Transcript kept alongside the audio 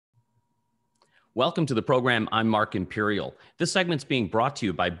Welcome to the program. I'm Mark Imperial. This segment's being brought to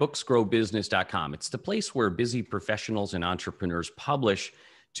you by booksgrowbusiness.com. It's the place where busy professionals and entrepreneurs publish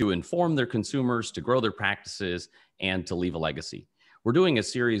to inform their consumers, to grow their practices, and to leave a legacy. We're doing a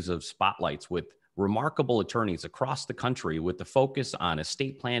series of spotlights with remarkable attorneys across the country with the focus on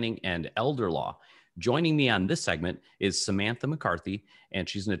estate planning and elder law. Joining me on this segment is Samantha McCarthy, and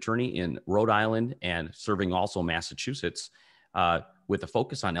she's an attorney in Rhode Island and serving also Massachusetts. With a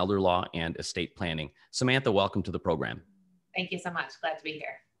focus on elder law and estate planning. Samantha, welcome to the program. Thank you so much. Glad to be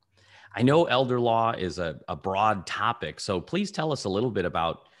here. I know elder law is a broad topic, so please tell us a little bit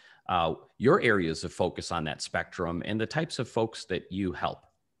about your areas of focus on that spectrum and the types of folks that you help.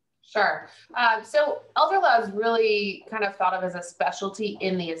 Sure. So elder law is really kind of thought of as a specialty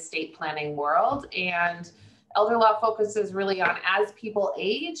in the estate planning world. And elder law focuses really on, as people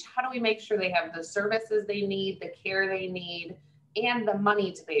age, how do we make sure they have the services they need, the care they need, and the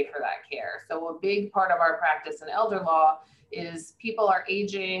money to pay for that care. So a big part of our practice in elder law is people are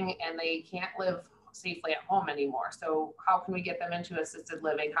aging and they can't live safely at home anymore. So how can we get them into assisted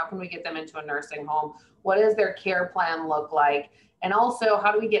living? How can we get them into a nursing home? What does their care plan look like? And also,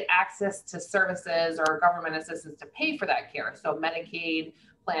 how do we get access to services or government assistance to pay for that care? So Medicaid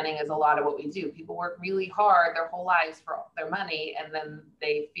planning is a lot of what we do. People work really hard their whole lives for their money, and then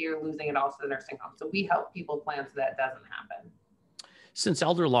they fear losing it all to the nursing home. So we help people plan so that doesn't happen. Since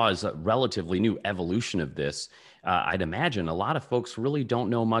elder law is a relatively new evolution of this, I'd imagine a lot of folks really don't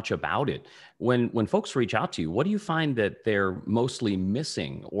know much about it. When folks reach out to you, what do you find that they're mostly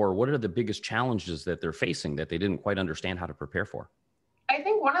missing, or what are the biggest challenges that they're facing that they didn't quite understand how to prepare for? I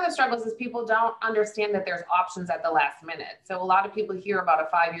think one of the struggles is people don't understand that there's options at the last minute. So a lot of people hear about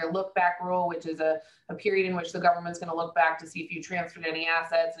a 5-year look back rule, which is a period in which the government's going to look back to see if you transferred any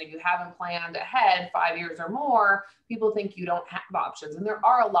assets. And if you haven't planned ahead 5 years or more, people think you don't have options. And there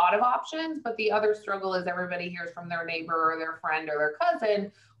are a lot of options, but the other struggle is everybody hears from their neighbor or their friend or their cousin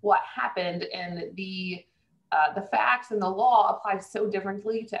what happened, and the facts and the law apply so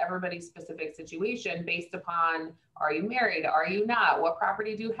differently to everybody's specific situation based upon, are you married? Are you not? What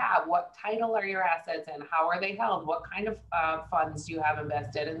property do you have? What title are your assets in? How are they held? What kind of funds do you have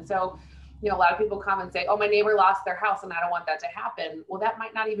invested? And so, a lot of people come and say, oh, my neighbor lost their house and I don't want that to happen. Well, that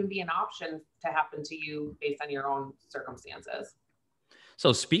might not even be an option to happen to you based on your own circumstances.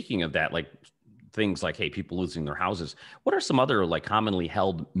 So speaking of that, like things like, hey, people losing their houses, what are some other like commonly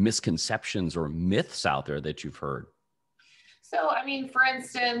held misconceptions or myths out there that you've heard? So, for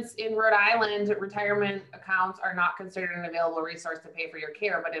instance, in Rhode Island, retirement accounts are not considered an available resource to pay for your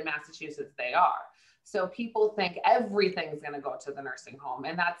care, but in Massachusetts, they are. So people think everything's going to go to the nursing home,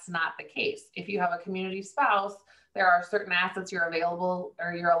 and that's not the case. If you have a community spouse, there are certain assets you're available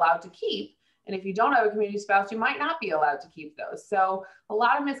or you're allowed to keep. And if you don't have a community spouse, you might not be allowed to keep those. So a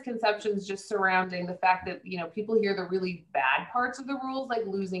lot of misconceptions just surrounding the fact that, people hear the really bad parts of the rules, like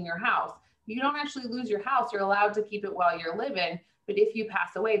losing your house. You don't actually lose your house. You're allowed to keep it while you're living. But if you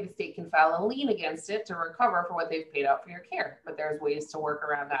pass away, the state can file a lien against it to recover for what they've paid out for your care. But there's ways to work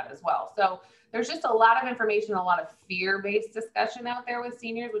around that as well. So there's just a lot of information, a lot of fear-based discussion out there with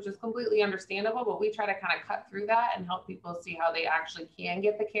seniors, which is completely understandable. But we try to kind of cut through that and help people see how they actually can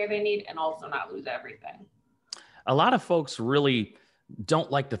get the care they need and also not lose everything. A lot of folks really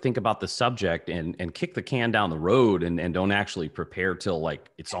don't like to think about the subject and kick the can down the road and don't actually prepare till like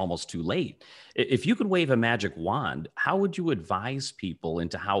it's almost too late. If you could wave a magic wand, how would you advise people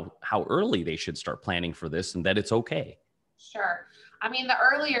into how early they should start planning for this and that it's okay? Sure. The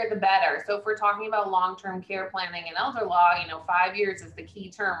earlier, the better. So if we're talking about long-term care planning and elder law, 5 years is the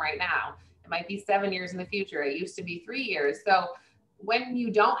key term right now. It might be 7 years in the future. It used to be 3 years. So when you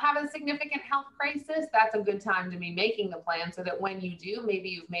don't have a significant health crisis, that's a good time to be making the plan so that when you do, maybe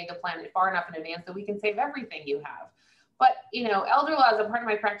you've made the plan far enough in advance that we can save everything you have. But, elder law is a part of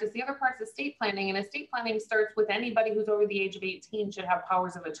my practice. The other part is estate planning, and estate planning starts with anybody who's over the age of 18 should have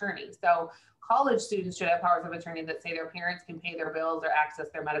powers of attorney. So college students should have powers of attorney that say their parents can pay their bills or access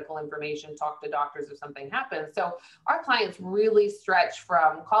their medical information, talk to doctors if something happens. So our clients really stretch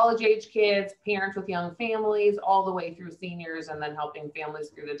from college age kids, parents with young families, all the way through seniors, and then helping families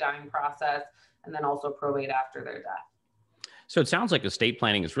through the dying process, and then also probate after their death. So it sounds like estate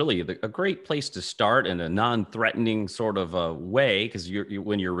planning is really a great place to start in a non-threatening sort of a way, because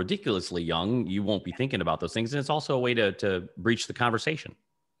when you're ridiculously young, you won't be thinking about those things. And it's also a way to breach the conversation.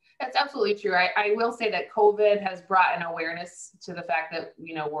 That's absolutely true. I will say that COVID has brought an awareness to the fact that,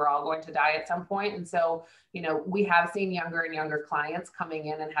 we're all going to die at some point. And so, we have seen younger and younger clients coming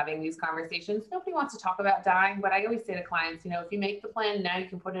in and having these conversations. Nobody wants to talk about dying, but I always say to clients, if you make the plan now, you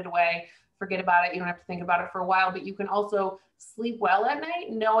can put it away, forget about it. You don't have to think about it for a while, but you can also sleep well at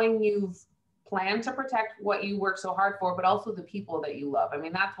night knowing you've plan to protect what you work so hard for, but also the people that you love. I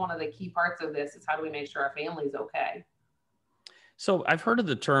mean, that's one of the key parts of this is how do we make sure our family's okay? So I've heard of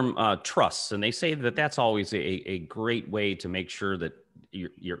the term trusts, and they say that that's always a great way to make sure that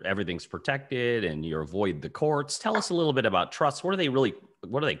everything's protected and you avoid the courts. Tell us a little bit about trusts. What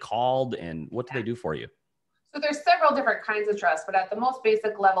are they called, and what do they do for you? So there's several different kinds of trusts, but at the most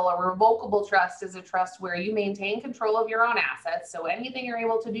basic level, a revocable trust is a trust where you maintain control of your own assets. So anything you're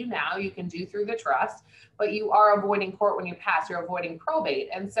able to do now, you can do through the trust, but you are avoiding court when you pass, you're avoiding probate.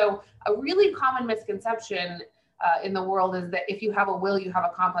 And so a really common misconception in the world is that if you have a will, you have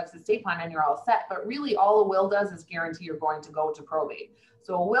a complex estate plan and you're all set. But really all a will does is guarantee you're going to go to probate.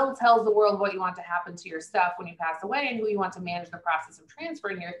 So a will tells the world what you want to happen to your stuff when you pass away and who you want to manage the process of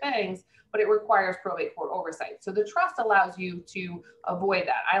transferring your things, but it requires probate court oversight. So the trust allows you to avoid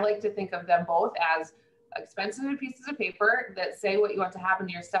that. I like to think of them both as expensive pieces of paper that say what you want to happen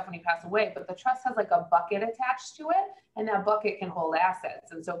to your stuff when you pass away, but the trust has like a bucket attached to it, and that bucket can hold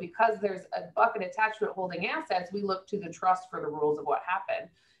assets. And so because there's a bucket attached to it holding assets, we look to the trust for the rules of what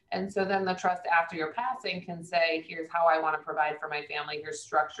happened. And so then the trust after your passing can say, here's how I want to provide for my family, here's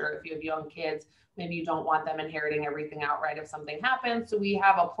structure. If you have young kids, maybe you don't want them inheriting everything outright if something happens. So we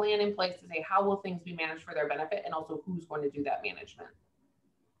have a plan in place to say, how will things be managed for their benefit, and also who's going to do that management.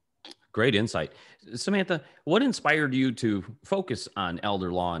 Great insight. Samantha, what inspired you to focus on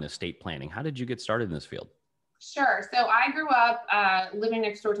elder law and estate planning? How did you get started in this field? Sure. So I grew up living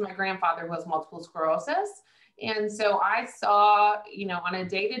next door to my grandfather who has multiple sclerosis. And so I saw, on a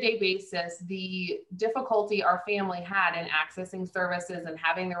day-to-day basis, the difficulty our family had in accessing services and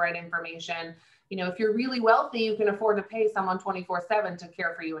having the right information. If you're really wealthy, you can afford to pay someone 24/7 to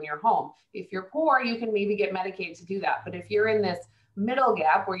care for you in your home. If you're poor, you can maybe get Medicaid to do that. But if you're in this middle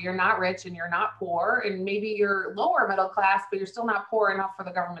gap where you're not rich and you're not poor, and maybe you're lower middle class, but you're still not poor enough for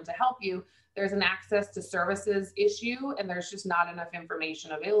the government to help you, there's an access to services issue, and there's just not enough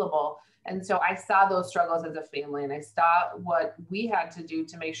information available. And so I saw those struggles as a family, and I saw what we had to do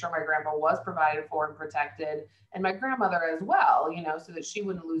to make sure my grandpa was provided for and protected, and my grandmother as well, so that she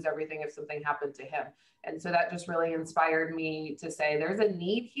wouldn't lose everything if something happened to him. And so that just really inspired me to say there's a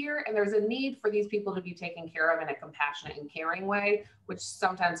need here, and there's a need for these people to be taken care of in a compassionate and caring way, which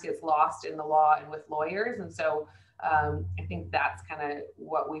sometimes gets lost in the law and with lawyers. And so I think that's kind of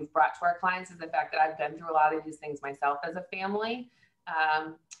what we've brought to our clients, is the fact that I've been through a lot of these things myself as a family.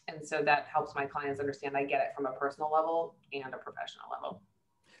 And so that helps my clients understand I get it from a personal level and a professional level.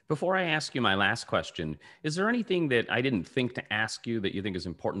 Before I ask you my last question, is there anything that I didn't think to ask you that you think is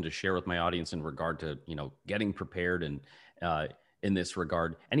important to share with my audience in regard to, getting prepared and in this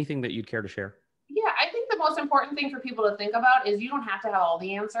regard? Anything that you'd care to share? Yeah, I think the most important thing for people to think about is you don't have to have all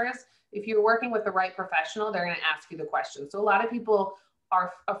the answers. If you're working with the right professional, they're going to ask you the questions. So a lot of people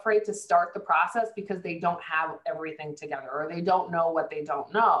are afraid to start the process because they don't have everything together, or they don't know what they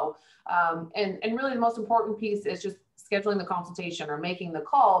don't know. And really the most important piece is just scheduling the consultation or making the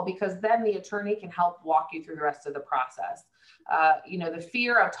call, because then the attorney can help walk you through the rest of the process. The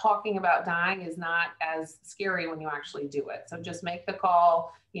fear of talking about dying is not as scary when you actually do it. So just make the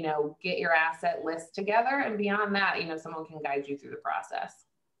call, get your asset list together, and beyond that, someone can guide you through the process.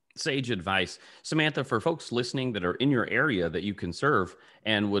 Sage advice. Samantha, for folks listening that are in your area that you can serve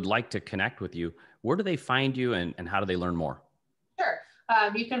and would like to connect with you, where do they find you, and how do they learn more? Sure.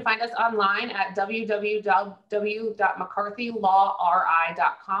 You can find us online at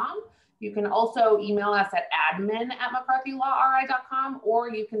www.mccarthylawri.com. You can also email us at admin@mccarthylawri.com, or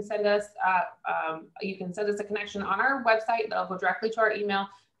you can send us a connection on our website that'll go directly to our email.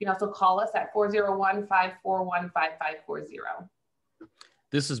 You can also call us at 401-541-5540.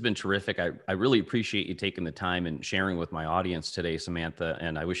 This has been terrific. I really appreciate you taking the time and sharing with my audience today, Samantha,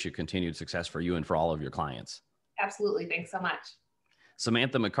 and I wish you continued success for you and for all of your clients. Absolutely. Thanks so much.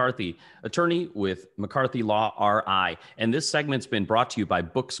 Samantha McCarthy, attorney with McCarthy Law RI. And this segment's been brought to you by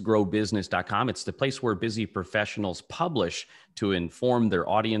booksgrowbusiness.com. It's the place where busy professionals publish to inform their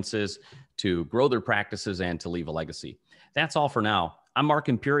audiences, to grow their practices, and to leave a legacy. That's all for now. I'm Mark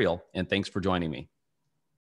Imperial, and thanks for joining me.